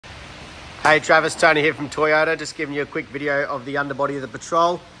Hey Travis, Tony here from Toyota. Just giving you a quick video of the underbody of the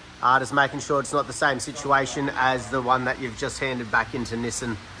Patrol. Just making sure it's not the same situation as the one that you've just handed back into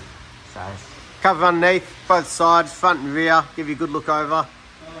Nissan. So, cover underneath, both sides, front and rear. Give you a good look over.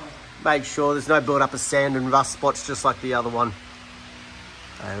 Make sure there's no build up of sand and rust spots just like the other one.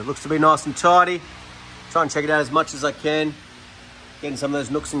 It looks to be nice and tidy. Try and check it out as much as I can. Getting some of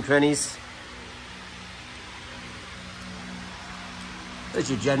those nooks and crannies. There's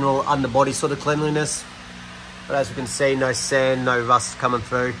your general underbody sort of cleanliness. But as we can see, no sand, no rust coming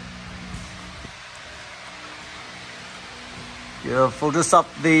through. Beautiful. Just up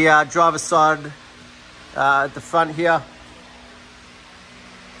the driver's side at the front here.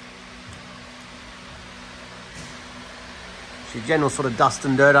 It's your general sort of dust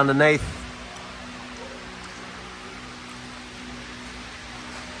and dirt underneath.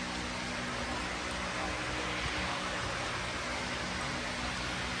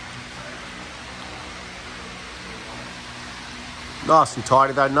 Nice and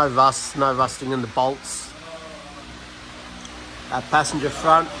tidy though, no rust, no rusting in the bolts. Passenger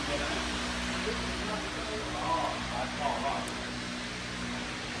front.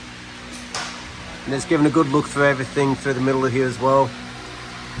 And it's given a good look through everything through the middle of here as well.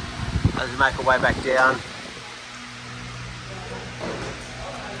 As we make our way back down.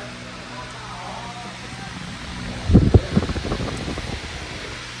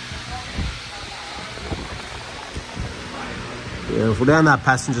 Beautiful, down that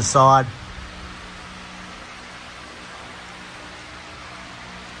passenger side.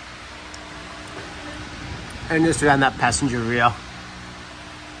 And just around that passenger rear.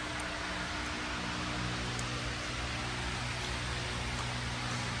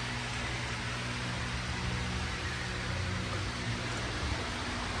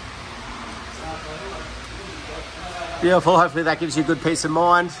 Beautiful, hopefully that gives you a good peace of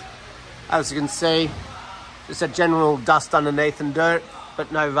mind. As you can see, just a general dust underneath and dirt,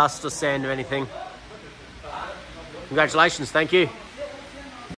 but no rust or sand or anything. Congratulations, thank you.